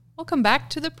Welcome back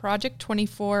to the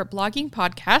P24 blogging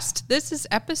podcast. This is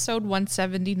episode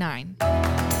 179.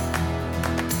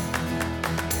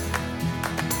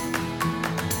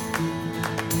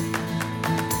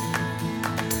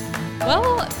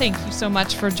 Well, thank you so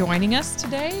much for joining us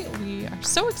today. We are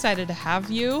so excited to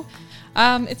have you.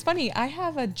 It's funny, I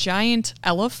have a giant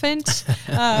elephant,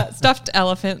 stuffed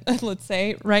elephant, let's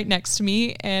say, right next to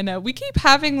me, and we keep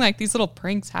having like these little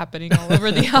pranks happening all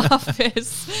over the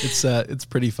office. It's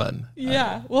pretty fun.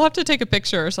 Yeah, we'll have to take a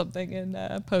picture or something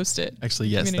and post it. Actually,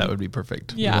 yes, that would be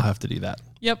perfect. Yeah. We'll have to do that.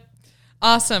 Yep.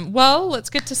 Awesome. Well,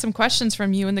 let's get to some questions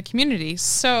from you in the community.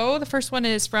 So the first one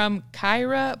is from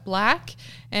Kyra Black,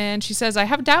 and she says, I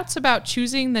have doubts about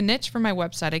choosing the niche for my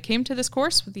website. I came to this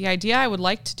course with the idea I would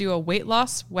like to do a weight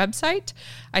loss website.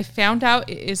 I found out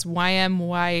it is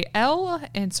YMYL,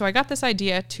 and so I got this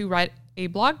idea to write a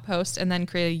blog post and then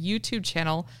create a YouTube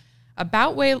channel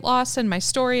about weight loss and my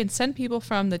story and send people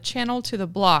from the channel to the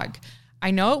blog. I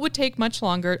know it would take much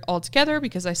longer altogether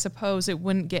because I suppose it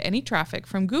wouldn't get any traffic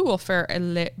from Google for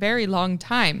a very long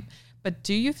time. But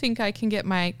do you think I can get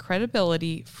my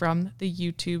credibility from the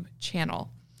YouTube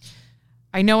channel?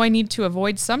 I know I need to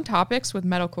avoid some topics with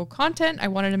medical content. I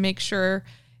wanted to make sure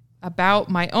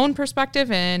about my own perspective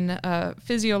and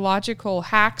physiological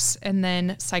hacks, and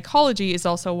then psychology is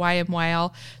also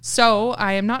YMYL. So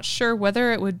I am not sure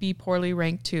whether it would be poorly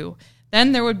ranked too.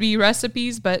 Then there would be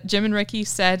recipes, but Jim and Ricky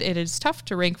said it is tough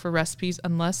to rank for recipes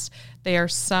unless they are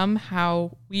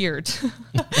somehow weird.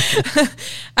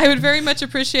 I would very much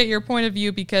appreciate your point of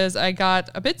view because I got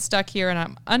a bit stuck here and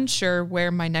I'm unsure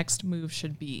where my next move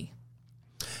should be.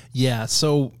 Yeah,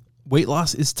 so weight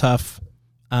loss is tough.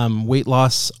 Weight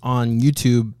loss on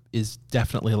YouTube is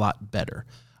definitely a lot better.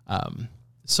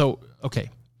 Okay,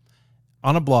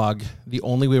 on a blog, the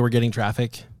only way we're getting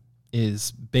traffic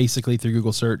is basically through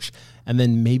Google search, and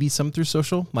then maybe some through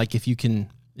social. Like if you can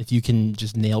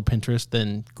just nail Pinterest,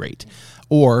 then great.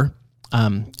 Or,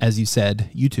 as you said,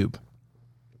 YouTube.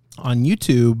 On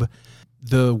YouTube,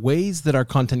 the ways that our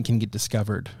content can get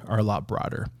discovered are a lot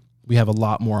broader. We have a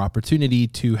lot more opportunity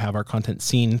to have our content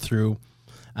seen through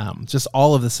just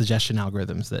all of the suggestion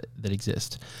algorithms that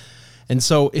exist. And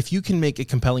so if you can make a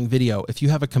compelling video, if you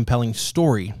have a compelling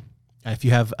story, if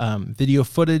you have video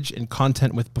footage and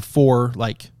content with before,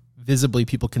 like visibly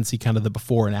people can see kind of the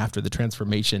before and after the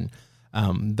transformation,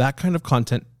 that kind of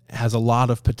content has a lot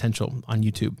of potential on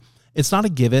YouTube. It's not a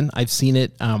given. I've seen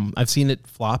it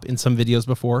flop in some videos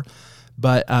before,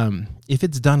 but if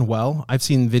it's done well, I've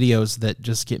seen videos that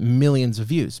just get millions of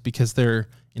views because they're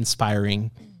inspiring.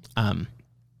 And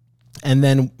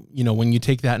then, when you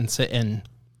take that and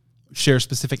share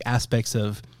specific aspects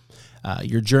of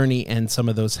your journey and some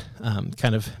of those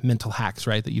kind of mental hacks,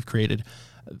 right, that you've created,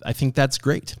 I think that's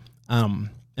great. And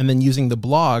then using the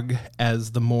blog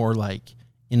as the more like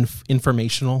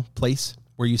informational place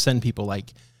where you send people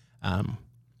like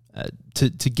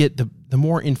to get the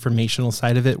more informational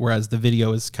side of it, whereas the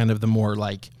video is kind of the more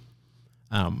like,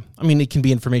 it can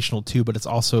be informational too, but it's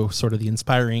also sort of the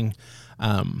inspiring,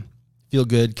 feel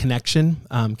good connection.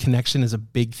 Connection is a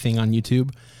big thing on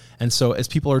YouTube. And so as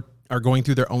people are going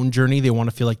through their own journey, they want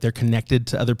to feel like they're connected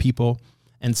to other people.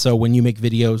 And so when you make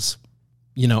videos,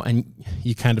 and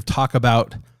you kind of talk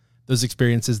about those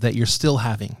experiences that you're still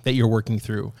having, that you're working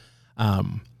through,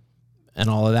 and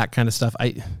all of that kind of stuff,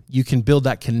 you can build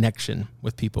that connection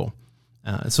with people.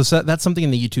 So that's something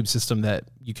in the YouTube system that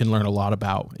you can learn a lot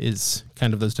about, is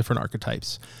kind of those different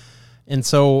archetypes. And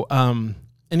so,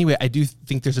 anyway, I do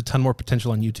think there's a ton more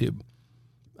potential on YouTube.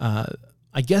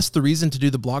 I guess the reason to do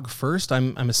the blog first,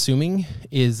 I'm assuming,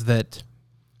 is that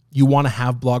you want to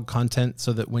have blog content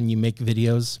so that when you make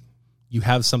videos, you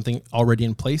have something already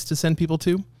in place to send people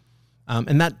to.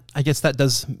 And that, I guess that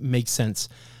does make sense.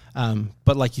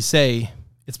 But like you say,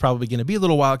 it's probably going to be a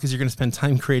little while because you're going to spend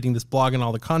time creating this blog and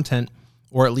all the content,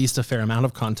 or at least a fair amount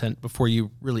of content before you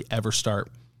really ever start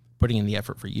putting in the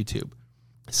effort for YouTube.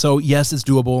 So yes, it's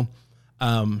doable.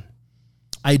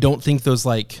 I don't think those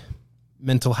like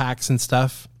mental hacks and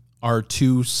stuff are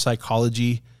too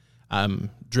psychology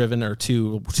driven or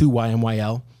too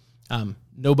YMYL.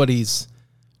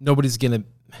 Nobody's gonna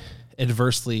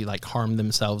adversely like harm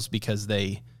themselves because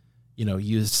they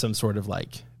used some sort of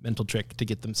like mental trick to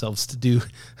get themselves to do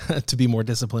to be more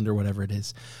disciplined or whatever it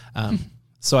is.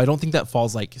 So I don't think that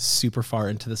falls like super far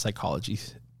into the psychology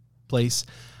place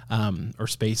or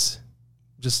space.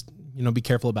 Just be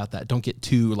careful about that. Don't get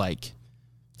too like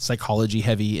psychology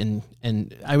heavy,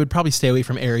 and I would probably stay away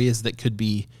from areas that could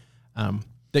be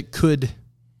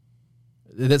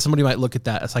that somebody might look at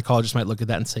that, a psychologist might look at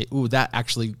that and say, ooh, that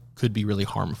actually could be really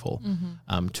harmful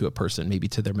to a person, maybe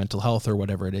to their mental health or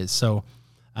whatever it is. So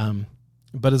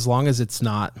But as long as it's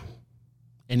not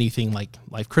anything like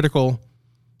life critical,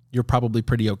 you're probably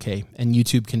pretty okay. And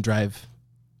YouTube can drive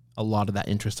a lot of that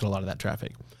interest and a lot of that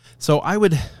traffic. So I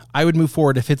would move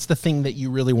forward if it's the thing that you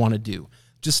really want to do.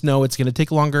 Just know it's going to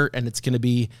take longer, and it's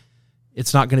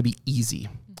not going to be easy.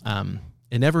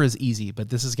 It never is easy, but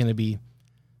this is going to be,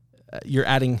 you're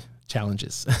adding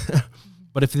challenges.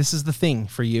 But if this is the thing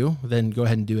for you, then go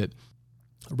ahead and do it.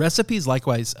 Recipes,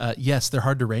 likewise, yes, they're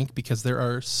hard to rank because there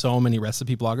are so many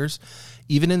recipe bloggers,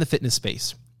 even in the fitness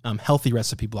space, healthy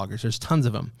recipe bloggers. There's tons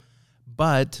of them.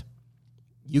 But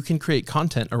you can create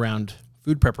content around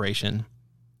food preparation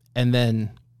and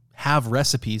then have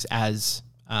recipes as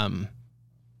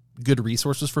good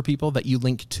resources for people that you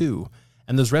link to.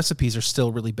 And those recipes are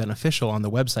still really beneficial on the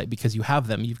website because you have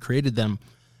them, you've created them,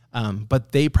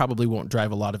 but they probably won't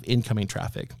drive a lot of incoming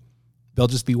traffic. They'll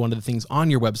just be one of the things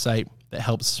on your website that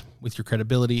helps with your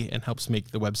credibility and helps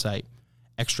make the website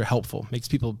extra helpful, makes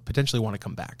people potentially want to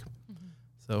come back. Mm-hmm.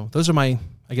 So those are my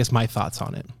thoughts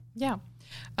on it. Yeah.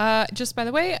 Just by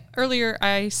the way, earlier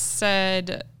I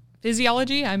said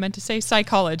physiology. I meant to say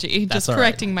psychology. That's just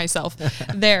correcting myself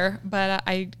there. But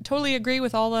I totally agree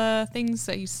with all the things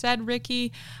that you said,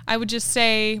 Ricky. I would just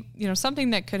say,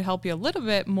 something that could help you a little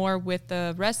bit more with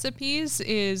the recipes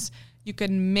is you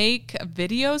can make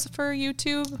videos for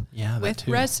YouTube with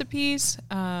recipes.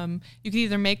 You could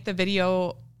either make the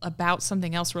video about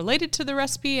something else related to the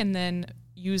recipe and then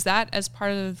use that as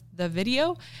part of the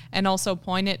video and also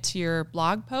point it to your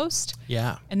blog post.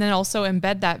 Yeah. And then also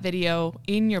embed that video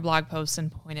in your blog post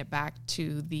and point it back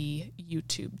to the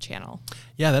YouTube channel.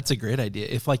 Yeah, that's a great idea.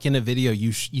 If like in a video,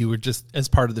 you were just as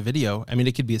part of the video, I mean,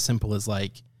 it could be as simple as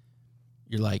like,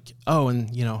 you're like, oh, and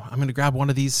I'm going to grab one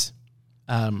of these,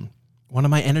 one of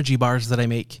my energy bars that I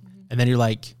make. Mm-hmm. And then you're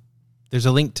like, there's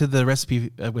a link to the recipe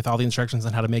with all the instructions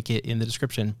on how to make it in the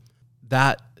description.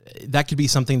 That could be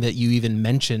something that you even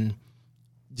mention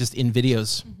just in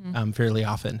videos fairly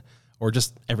often, or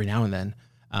just every now and then.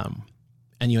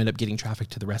 And you end up getting traffic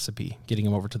to the recipe, getting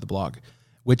them over to the blog,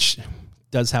 which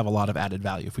does have a lot of added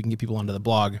value. If we can get people onto the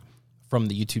blog from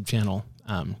the YouTube channel,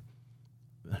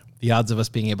 the odds of us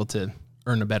being able to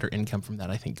earn a better income from that,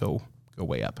 I think, go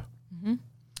way up. Mm-hmm.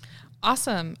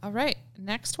 Awesome. All right.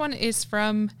 Next one is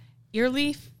from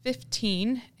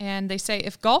Early15, and they say,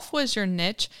 if golf was your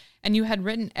niche and you had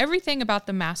written everything about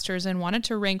the Masters and wanted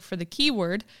to rank for the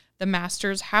keyword, the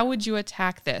Masters, how would you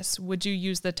attack this? Would you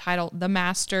use the title, The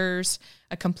Masters,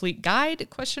 a complete guide, ?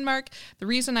 The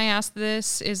reason I ask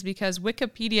this is because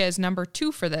Wikipedia is number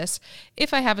 2 for this.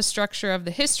 If I have a structure of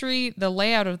the history, the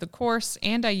layout of the course,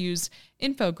 and I use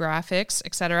infographics,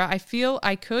 etc., I feel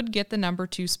I could get the number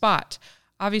 2 spot.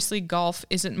 Obviously, golf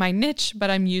isn't my niche,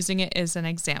 but I'm using it as an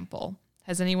example.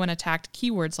 Has anyone attacked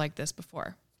keywords like this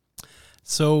before?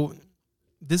 So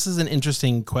this is an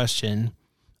interesting question.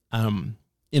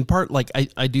 In part, like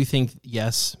I do think,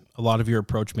 yes, a lot of your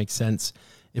approach makes sense.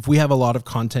 If we have a lot of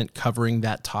content covering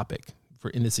that topic,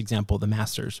 for in this example, the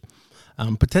Masters,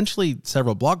 potentially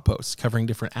several blog posts covering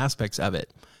different aspects of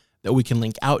it that we can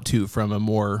link out to from a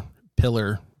more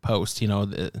pillar post,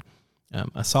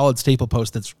 a solid staple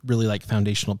post that's really like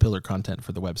foundational pillar content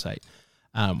for the website.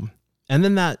 And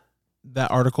then that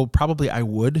article, probably I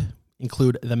would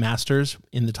include the Masters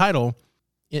in the title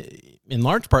in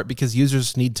large part because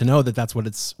users need to know that that's what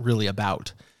it's really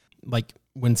about. Like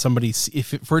when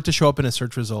for it to show up in a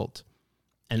search result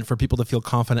and for people to feel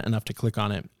confident enough to click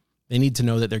on it, they need to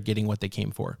know that they're getting what they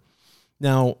came for.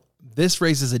 Now, this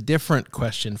raises a different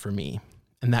question for me.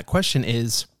 And that question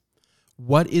is,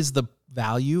 what is the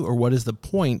value or what is the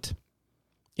point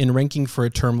in ranking for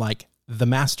a term like the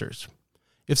Masters?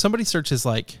 If somebody searches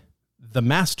like the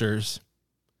Masters,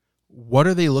 what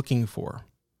are they looking for?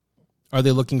 Are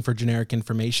they looking for generic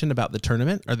information about the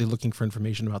tournament? Are they looking for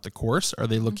information about the course? Are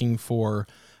they looking for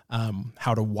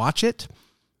how to watch it?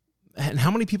 And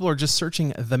how many people are just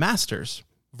searching the Masters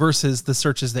versus the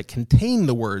searches that contain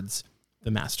the words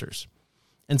the Masters?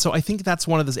 And so I think that's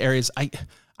one of those areas.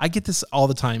 I get this all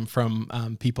the time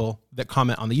from people that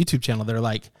comment on the YouTube channel. They're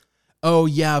like, oh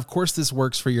yeah, of course this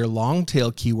works for your long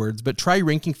tail keywords, but try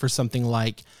ranking for something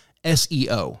like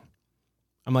SEO.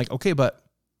 I'm like, okay, but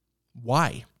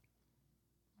why?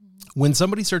 When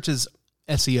somebody searches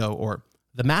SEO or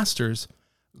the Masters,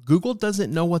 Google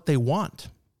doesn't know what they want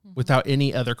without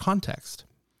any other context.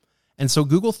 And so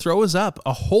Google throws up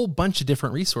a whole bunch of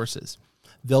different resources.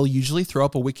 They'll usually throw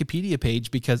up a Wikipedia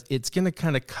page because it's going to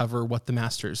kind of cover what the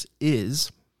Masters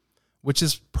is, which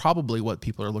is probably what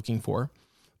people are looking for.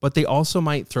 But they also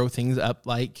might throw things up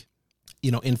like,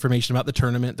 information about the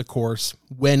tournament, the course,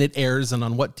 when it airs and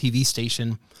on what TV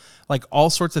station, like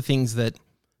all sorts of things that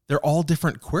they're all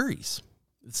different queries.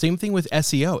 Same thing with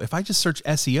SEO. If I just search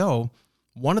SEO,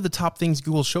 one of the top things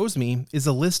Google shows me is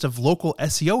a list of local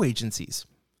SEO agencies.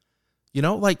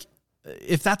 Like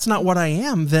if that's not what I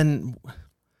am, then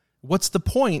what's the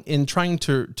point in trying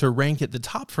to rank at the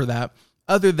top for that,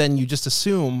 other than you just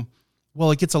assume,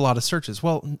 well, it gets a lot of searches.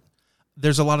 Well,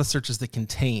 there's a lot of searches that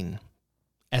contain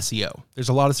SEO. There's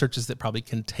a lot of searches that probably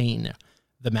contain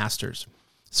the masters.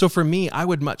 So for me, I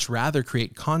would much rather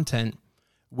create content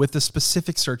with a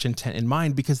specific search intent in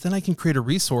mind, because then I can create a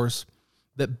resource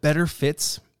that better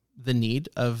fits the need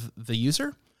of the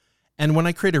user. And when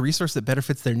I create a resource that better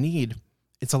fits their need,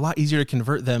 it's a lot easier to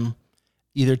convert them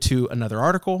either to another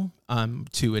article,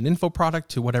 to an info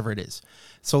product, to whatever it is.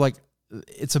 So like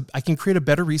I can create a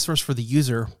better resource for the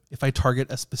user if I target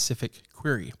a specific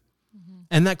query. Mm-hmm.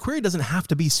 And that query doesn't have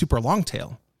to be super long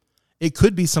tail. It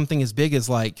could be something as big as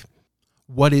like,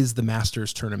 what is the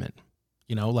Masters tournament?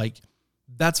 Like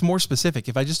that's more specific.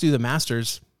 If I just do the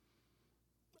Masters,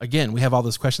 again, we have all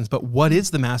those questions, but what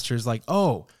is the Masters? Like,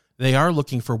 oh, they are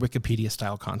looking for Wikipedia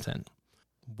style content.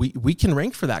 We can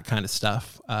rank for that kind of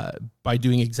stuff by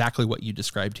doing exactly what you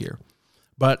described here.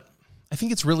 But I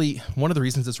think it's really one of the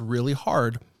reasons it's really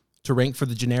hard to rank for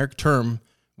the generic term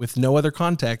with no other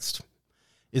context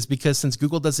is because since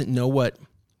Google doesn't know what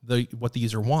the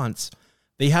user wants,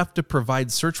 they have to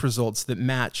provide search results that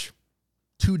match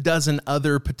 24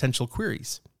 other potential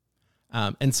queries.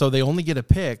 And so they only get to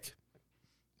pick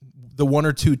the 1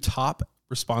 or 2 top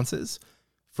responses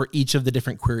for each of the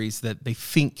different queries that they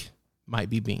think might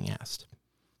be being asked,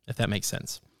 if that makes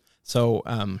sense. So,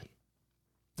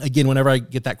 again, whenever I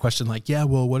get that question, like, yeah,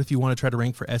 well, what if you want to try to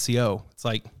rank for SEO? It's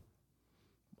like,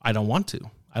 I don't want to.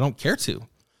 I don't care to.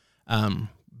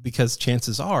 Because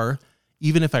chances are,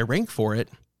 even if I rank for it,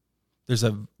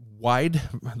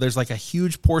 there's like a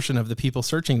huge portion of the people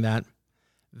searching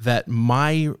that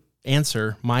my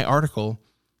answer, my article,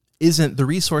 isn't the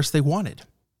resource they wanted.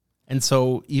 And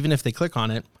so even if they click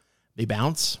on it, they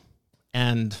bounce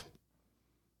and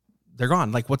they're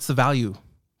gone. Like, what's the value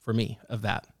for me of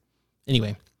that?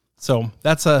 Anyway, so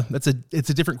it's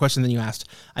a different question than you asked.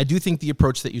 I do think the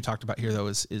approach that you talked about here, though,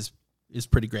 is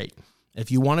pretty great.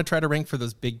 If you want to try to rank for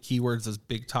those big keywords, those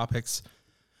big topics,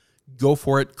 go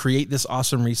for it. Create this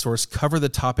awesome resource. Cover the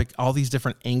topic, all these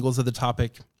different angles of the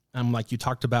topic. Like you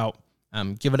talked about,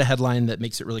 give it a headline that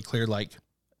makes it really clear. Like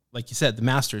you said, the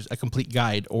Masters, a complete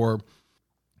guide, or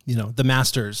the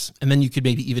Masters, and then you could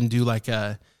maybe even do like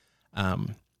a I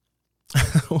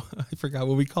forgot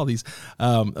what we call these,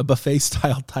 a buffet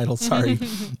style title. Sorry,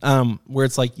 where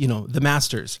it's like the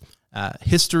Masters,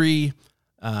 history,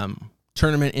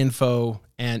 tournament info,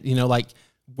 and like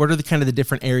what are the kind of the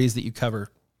different areas that you cover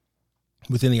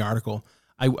within the article.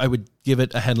 I would give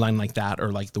it a headline like that,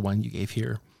 or like the one you gave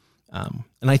here. And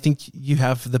I think you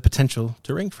have the potential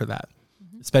to rank for that,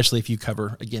 especially if you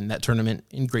cover, again, that tournament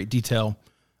in great detail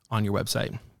on your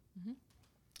website. Mm-hmm.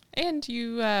 And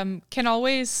you can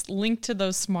always link to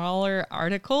those smaller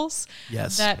articles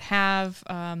that have,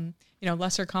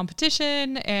 lesser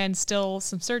competition and still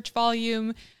some search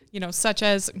volume. Such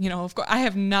as, of course, I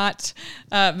have not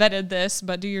vetted this,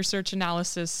 but do your search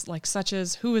analysis, like such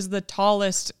as who is the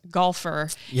tallest golfer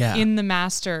in the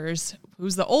Masters?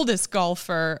 Who's the oldest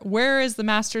golfer? Where is the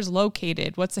Masters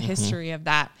located? What's the history of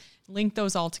that? Link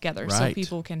those all together so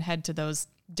people can head to those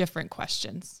different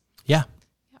questions. Yeah,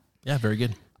 very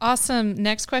good. Awesome.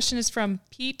 Next question is from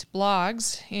Pete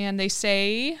Blogs, and they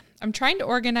say, I'm trying to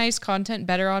organize content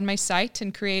better on my site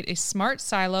and create a smart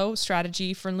silo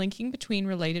strategy for linking between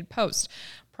related posts.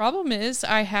 Problem is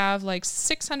I have like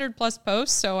 600 plus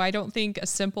posts, so I don't think a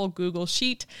simple Google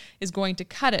Sheet is going to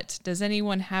cut it. Does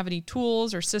anyone have any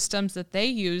tools or systems that they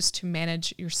use to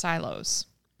manage your silos?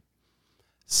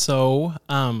 So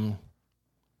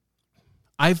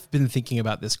I've been thinking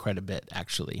about this quite a bit,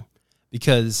 actually,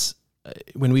 because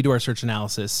when we do our search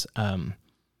analysis,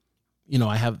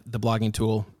 I have the blogging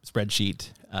tool spreadsheet.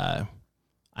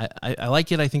 I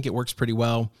like it. I think it works pretty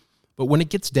well. But when it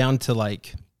gets down to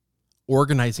like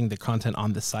organizing the content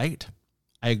on the site,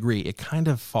 I agree. It kind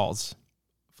of falls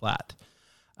flat.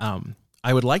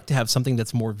 I would like to have something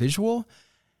that's more visual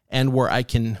and where I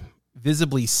can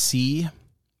visibly see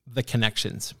the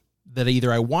connections that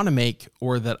either I want to make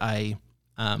or that I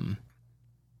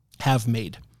have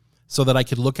made, so that I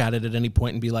could look at it at any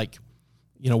point and be like,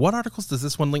 what articles does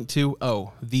this one link to?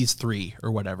 Oh, these 3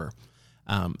 or whatever.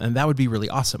 And that would be really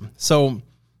awesome. So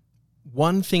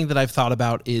one thing that I've thought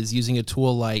about is using a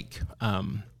tool like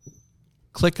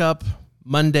ClickUp,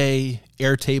 Monday,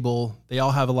 Airtable. They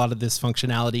all have a lot of this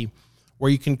functionality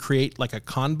where you can create like a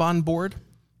Kanban board.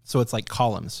 So it's like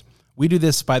columns. We do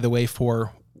this, by the way,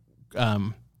 for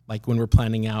Like when we're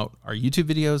planning out our YouTube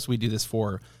videos, we do this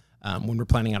for when we're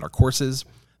planning out our courses,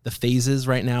 the phases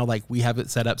right now, like we have it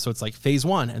set up. So it's like phase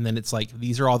 1, and then it's like,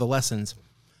 these are all the lessons.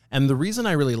 And the reason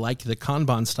I really like the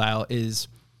Kanban style is,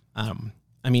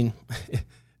 I mean,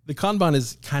 the Kanban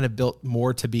is kind of built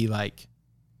more to be like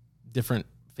different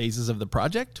phases of the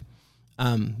project.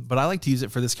 But I like to use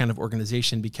it for this kind of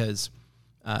organization because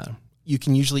you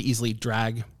can usually easily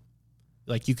drag,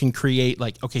 like you can create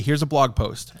like, okay, here's a blog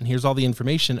post and here's all the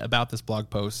information about this blog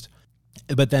post.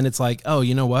 But then it's like, oh,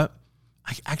 you know what?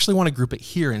 I actually want to group it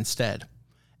here instead.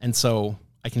 And so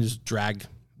I can just drag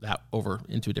that over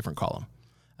into a different column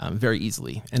very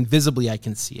easily. And visibly, I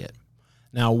can see it.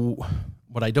 Now,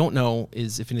 what I don't know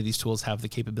is if any of these tools have the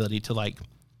capability to like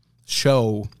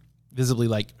show visibly,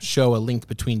 like show a link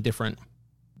between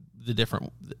the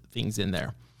different things in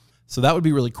there. So that would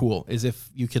be really cool, is if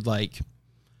you could like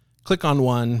click on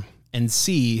one and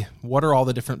see what are all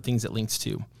the different things it links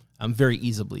to very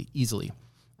easily.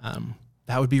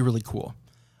 That would be really cool.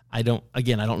 I don't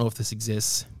know if this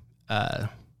exists,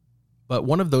 but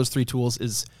one of those 3 tools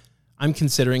is, I'm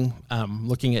considering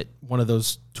looking at one of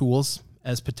those tools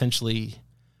as potentially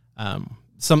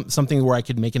something where I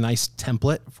could make a nice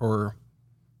template for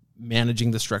managing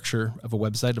the structure of a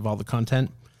website of all the content,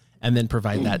 and then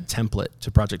provide that template to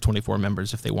Project 24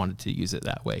 members if they wanted to use it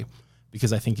that way,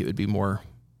 because I think it would be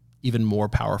even more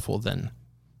powerful than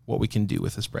what we can do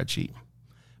with a spreadsheet.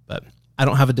 But I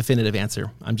don't have a definitive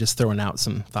answer. I'm just throwing out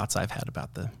some thoughts I've had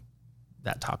about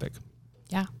that topic.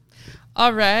 Yeah.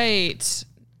 All right.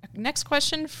 Next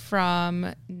question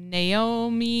from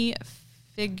Naomi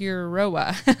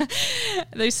Figueroa.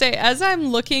 They say, as I'm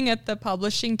looking at the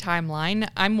publishing timeline,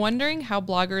 I'm wondering how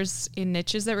bloggers in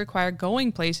niches that require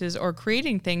going places or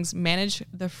creating things manage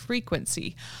the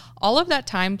frequency. All of that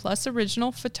time plus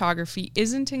original photography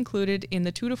isn't included in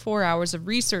the 2 to 4 hours of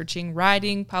researching,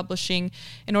 writing, publishing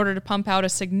in order to pump out a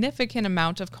significant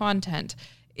amount of content.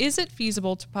 Is it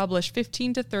feasible to publish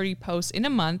 15 to 30 posts in a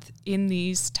month in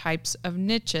these types of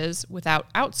niches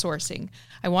without outsourcing?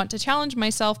 I want to challenge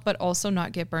myself, but also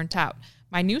not get burnt out.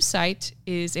 My new site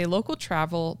is a local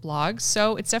travel blog,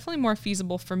 so it's definitely more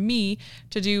feasible for me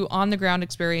to do on-the-ground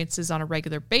experiences on a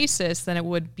regular basis than it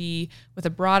would be with a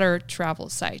broader travel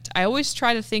site. I always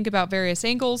try to think about various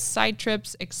angles, side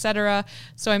trips, etc.,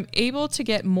 so I'm able to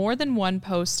get more than one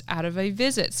post out of a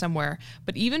visit somewhere,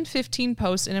 but even 15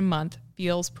 posts in a month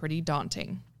feels pretty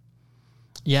daunting.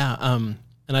 Yeah, and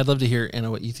I'd love to hear,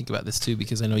 Anna, what you think about this too,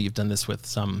 because I know you've done this with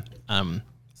some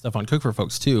stuff on Cook for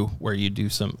Folks too, where you do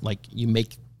some, like you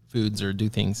make foods or do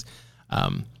things,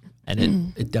 and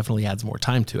it definitely adds more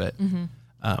time to it.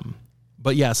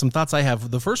 But yeah, some thoughts I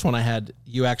have. The first one I had,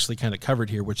 you actually kind of covered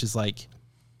here, which is like,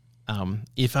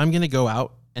 if I'm going to go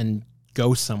out and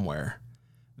go somewhere,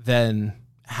 then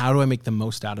how do I make the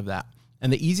most out of that?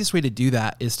 And the easiest way to do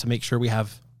that is to make sure we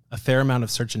have a fair amount of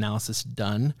search analysis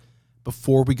done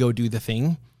before we go do the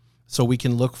thing, so we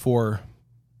can look for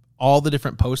all the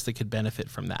different posts that could benefit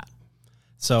from that.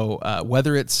 So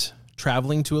whether it's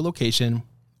traveling to a location,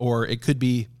 or it could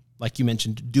be, like you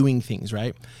mentioned, doing things,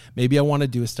 right? Maybe I want to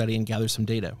do a study and gather some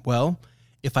data. Well,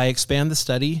 if I expand the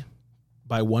study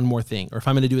by one more thing, or if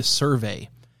I'm going to do a survey,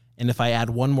 and if I add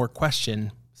one more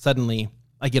question, suddenly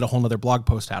I get a whole nother blog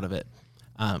post out of it.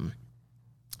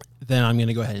 Then I'm going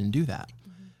to go ahead and do that.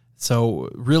 So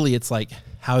really it's like,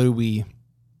 how do we,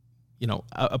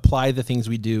 apply the things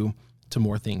we do to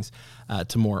more things,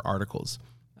 to more articles,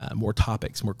 more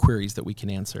topics, more queries that we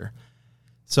can answer.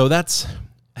 So that's,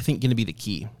 I think, going to be the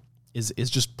key is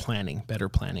just planning, better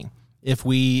planning. If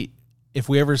we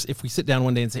sit down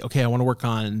one day and say, okay, I want to work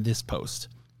on this post.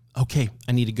 Okay,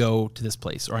 I need to go to this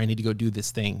place, or I need to go do this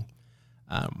thing.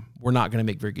 We're not going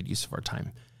to make very good use of our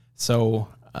time. So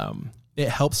it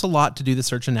helps a lot to do the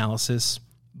search analysis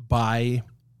by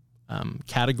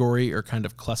category or kind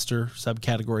of cluster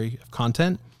subcategory of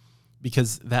content,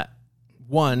 because that,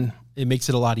 one, it makes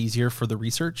it a lot easier for the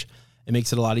research. It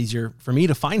makes it a lot easier for me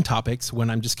to find topics when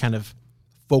I'm just kind of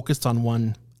focused on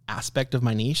one aspect of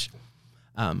my niche.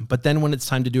 But then when it's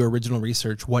time to do original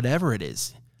research, whatever it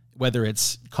is, whether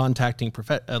it's contacting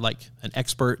like an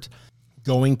expert,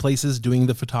 going places, doing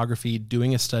the photography,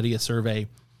 doing a study, a survey,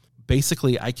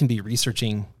 basically I can be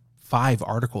researching 5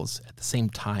 articles at the same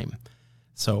time.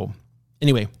 So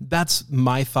anyway, that's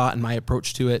my thought and my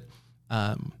approach to it.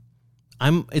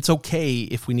 It's okay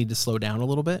if we need to slow down a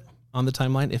little bit on the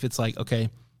timeline. If it's like, okay,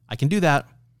 I can do that,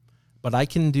 but I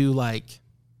can do like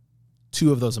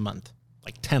 2 of those a month,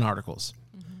 like 10 articles.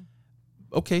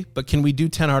 Okay, but can we do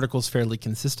 10 articles fairly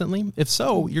consistently? If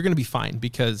so, you're going to be fine,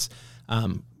 because,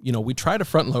 we try to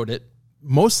front load it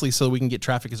mostly so we can get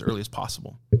traffic as early as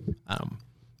possible.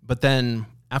 But then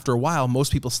after a while,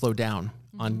 most people slow down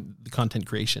on the content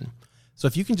creation. So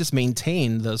if you can just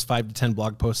maintain those 5 to 10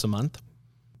 blog posts a month,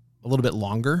 a little bit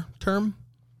longer term,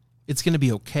 it's going to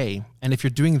be okay. And if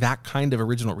you're doing that kind of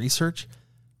original research,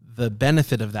 the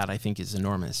benefit of that, I think, is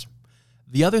enormous.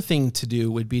 The other thing to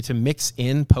do would be to mix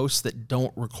in posts that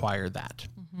don't require that,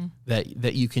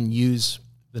 that you can use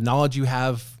the knowledge you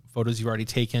have, photos you've already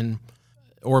taken,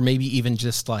 or maybe even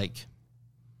just like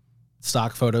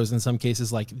stock photos in some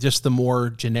cases, like just the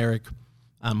more generic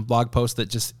blog post that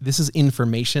just, this is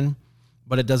information,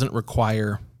 but it doesn't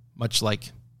require much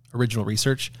like original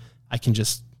research.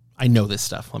 I know this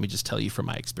stuff. Let me just tell you from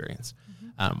my experience.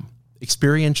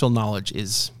 Experiential knowledge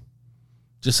is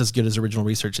just as good as original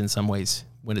research in some ways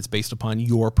when it's based upon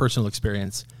your personal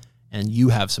experience and you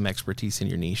have some expertise in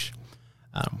your niche.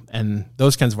 And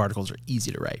those kinds of articles are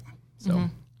easy to write. So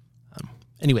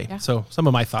anyway, so some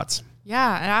of my thoughts.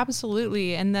 Yeah,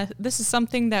 absolutely. And this is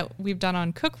something that we've done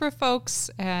on Cook for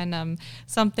Folks and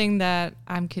something that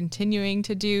I'm continuing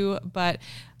to do. But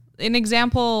an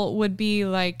example would be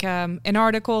like an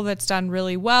article that's done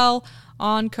really well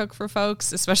on Cook for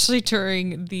Folks, especially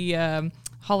during the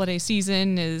holiday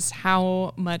season, is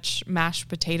how much mashed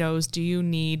potatoes do you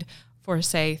need for,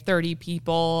 say, 30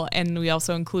 people. And we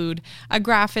also include a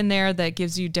graph in there that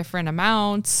gives you different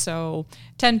amounts. So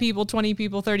 10 people, 20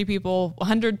 people, 30 people,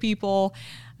 100 people.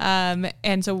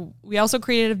 And so we also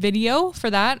created a video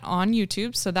for that on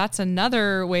YouTube. So that's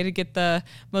another way to get the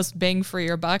most bang for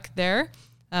your buck there.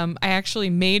 I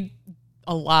actually made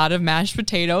a lot of mashed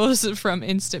potatoes from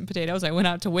Instant Potatoes. I went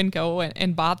out to Winco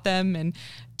and bought them and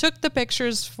took the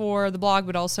pictures for the blog,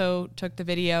 but also took the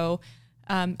video.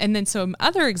 And then some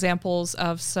other examples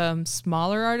of some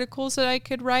smaller articles that I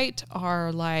could write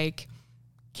are like,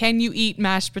 can you eat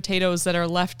mashed potatoes that are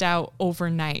left out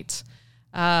overnight?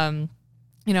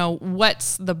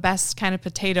 What's the best kind of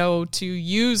potato to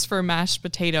use for mashed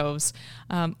potatoes?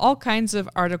 All kinds of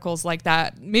articles like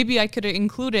that. Maybe I could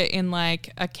include it in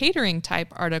like a catering type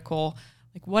article.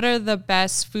 Like, what are the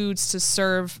best foods to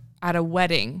serve at a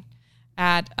wedding,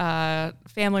 at a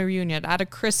family reunion, at a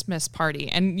Christmas party?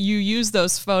 And you use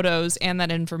those photos and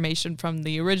that information from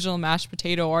the original mashed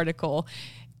potato article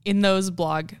in those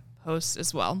blog posts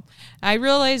as well. I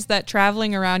realize that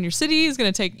traveling around your city is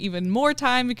going to take even more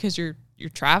time because you're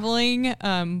traveling.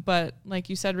 But like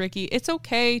you said, Ricky, it's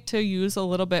okay to use a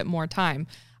little bit more time.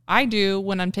 I do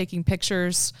when I'm taking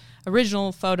pictures,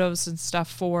 original photos and stuff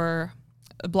for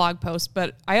a blog post,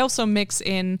 but I also mix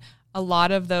in a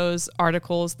lot of those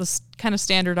articles, the kind of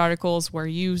standard articles where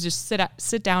you just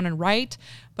sit down and write,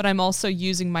 but I'm also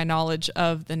using my knowledge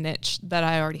of the niche that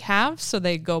I already have, so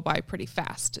they go by pretty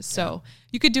fast. So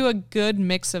you could do a good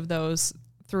mix of those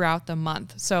throughout the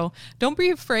month. So don't be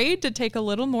afraid to take a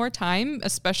little more time,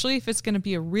 especially if it's going to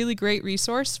be a really great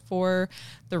resource for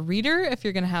the reader. If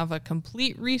you're going to have a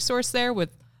complete resource there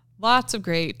with lots of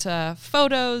great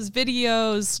photos,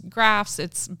 videos, graphs,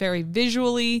 it's very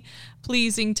visually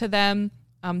pleasing to them.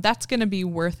 That's going to be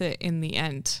worth it in the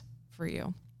end for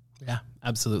you. Yeah,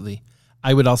 absolutely.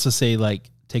 I would also say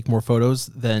take more photos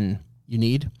than you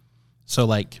need. So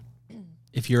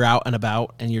if you're out and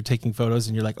about and you're taking photos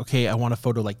and you're like, okay, I want a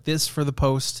photo like this for the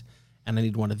post and I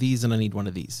need one of these and I need one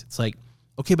of these. It's like,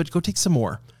 okay, but go take some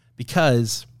more,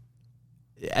 because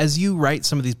as you write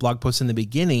some of these blog posts in the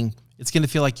beginning, it's going to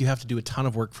feel like you have to do a ton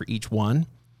of work for each one.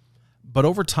 But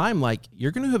over time,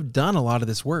 you're going to have done a lot of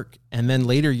this work. And then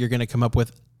later you're going to come up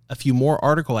with a few more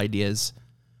article ideas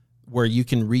where you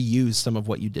can reuse some of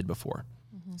what you did before.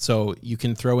 Mm-hmm. So you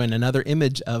can throw in another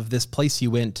image of this place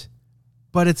you went,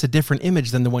 but it's a different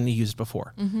image than the one you used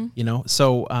before. Mm-hmm.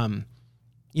 So,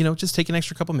 just take an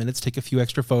extra couple minutes, take a few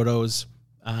extra photos.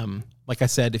 Like I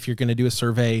said, if you're going to do a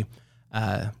survey,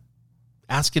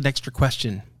 ask an extra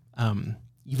question.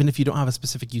 Even if you don't have a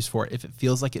specific use for it, if it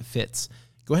feels like it fits,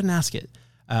 go ahead and ask it.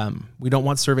 We don't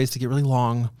want surveys to get really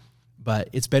long, but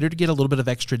it's better to get a little bit of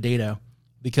extra data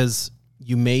because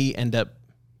you may end up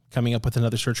coming up with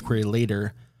another search query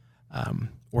later,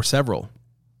 or several,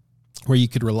 where you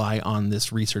could rely on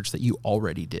this research that you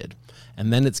already did.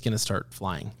 And then it's going to start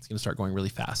flying. It's going to start going really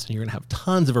fast. And you're going to have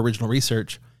tons of original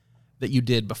research that you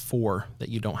did before that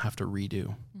you don't have to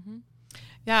redo. Mm-hmm.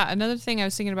 Yeah, another thing I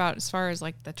was thinking about as far as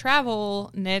the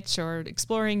travel niche or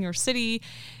exploring your city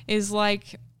is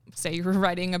say you were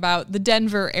writing about the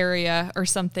Denver area or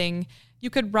something, you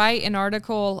could write an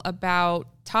article about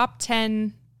top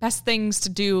 10 best things to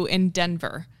do in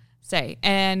Denver, say,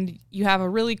 and you have a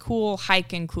really cool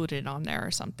hike included on there or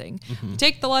something. Mm-hmm. You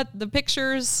take the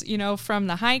pictures, from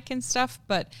the hike and stuff,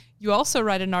 but you also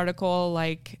write an article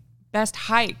best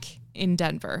hike in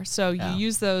Denver. So you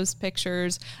use those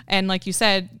pictures and like you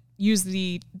said, use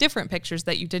the different pictures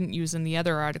that you didn't use in the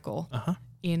other article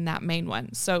in that main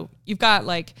one. So you've got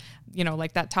like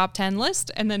that top 10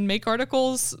 list, and then make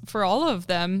articles for all of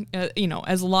them,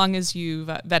 as long as you've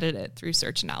vetted it through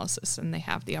search analysis and they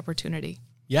have the opportunity.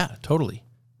 Yeah, totally.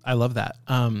 I love that.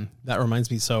 That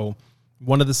reminds me. So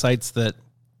one of the sites that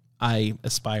I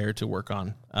aspire to work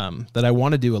on, that I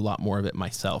want to do a lot more of it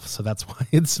myself. So that's why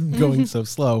it's going so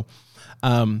slow.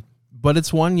 But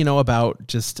it's one, about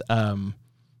just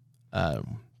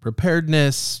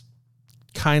preparedness,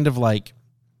 kind of like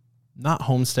not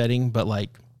homesteading, but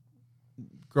like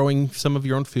growing some of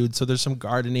your own food. So there's some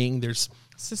gardening, there's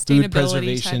sustainability food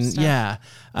preservation. Type stuff. Yeah.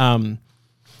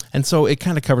 And so it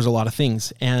kind of covers a lot of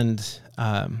things. And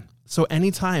so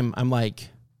anytime I'm like,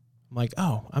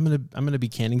 oh, I'm gonna be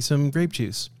canning some grape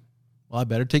juice. Well, I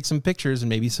better take some pictures and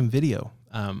maybe some video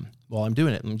while I'm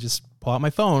doing it. Let me just pull out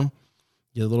my phone,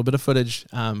 get a little bit of footage,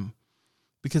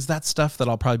 because that's stuff that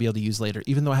I'll probably be able to use later,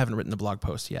 even though I haven't written the blog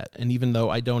post yet, and even though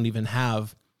I don't even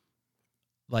have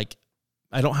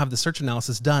I don't have the search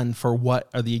analysis done for what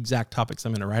are the exact topics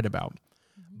I'm going to write about.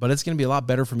 But it's going to be a lot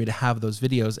better for me to have those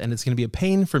videos, and it's going to be a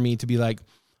pain for me to be like,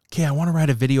 okay, I want to write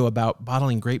a video about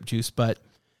bottling grape juice, but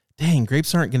dang,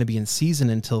 grapes aren't going to be in season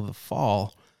until the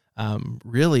fall.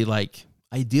 Really,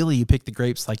 ideally you pick the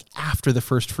grapes after the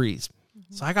first freeze.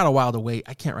 So I got a while to wait.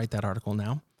 I can't write that article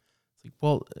now. It's like,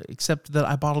 well, except that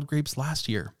I bottled grapes last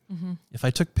year. If I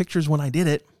took pictures when I did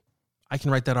it, I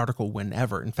can write that article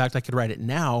whenever. In fact, I could write it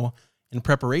now in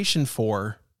preparation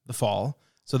for the fall,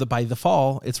 so that by the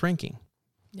fall it's ranking.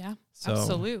 Yeah, so,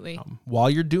 absolutely. While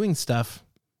you're doing stuff,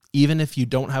 even if you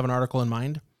don't have an article in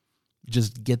mind,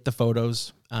 just get the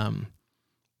photos,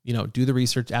 do the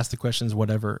research, ask the questions,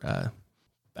 whatever.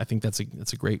 I think that's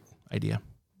a great idea.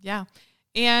 Yeah.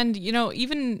 And,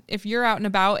 even if you're out and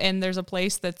about and there's a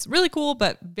place that's really cool,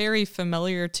 but very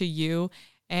familiar to you,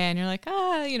 and you're like,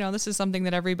 this is something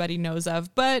that everybody knows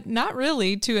of, but not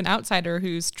really to an outsider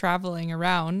who's traveling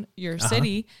around your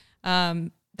city,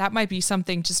 that might be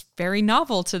something just very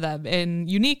novel to them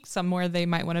and unique, somewhere they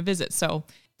might want to visit. So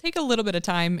take a little bit of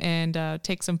time and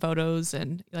take some photos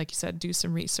and, like you said, do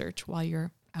some research while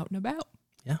you're out and about.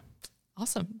 Yeah.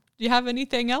 Awesome. Do you have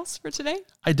anything else for today?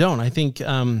 I don't. I think,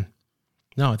 I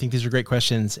think these are great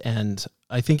questions. And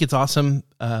I think it's awesome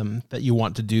that you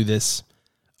want to do this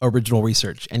original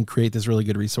research and create this really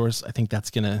good resource. I think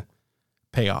that's going to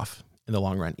pay off in the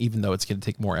long run, even though it's going to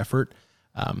take more effort.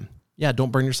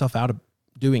 Don't burn yourself out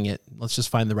doing it. Let's just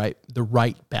find the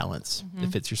right balance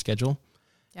that fits your schedule.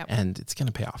 Yep. And it's going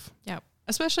to pay off. Yeah.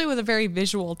 Especially with a very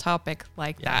visual topic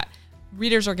like that.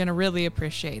 Readers are going to really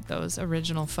appreciate those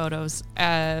original photos,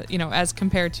 as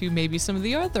compared to maybe some of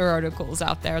the other articles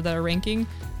out there that are ranking.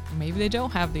 Maybe they don't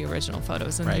have the original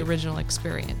photos and the original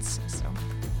experience. So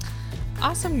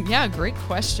awesome. Yeah, great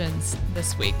questions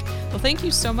this week. Well, thank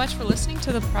you so much for listening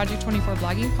to the Project 24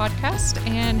 Blogging Podcast,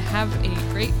 and have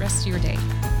a great rest of your day.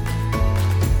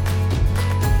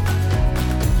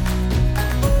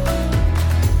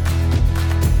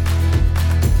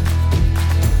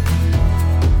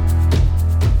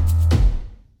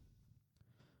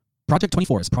 Project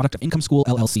 24 is a product of Income School,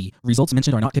 LLC. Results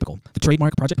mentioned are not typical. The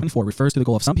trademark Project 24 refers to the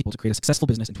goal of some people to create a successful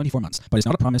business in 24 months, but is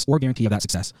not a promise or guarantee of that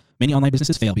success. Many online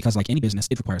businesses fail because, like any business,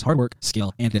 it requires hard work,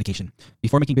 skill, and dedication.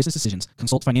 Before making business decisions,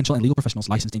 consult financial and legal professionals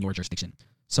licensed in your jurisdiction.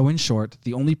 So in short,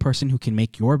 the only person who can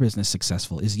make your business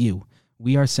successful is you.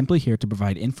 We are simply here to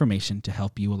provide information to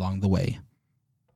help you along the way.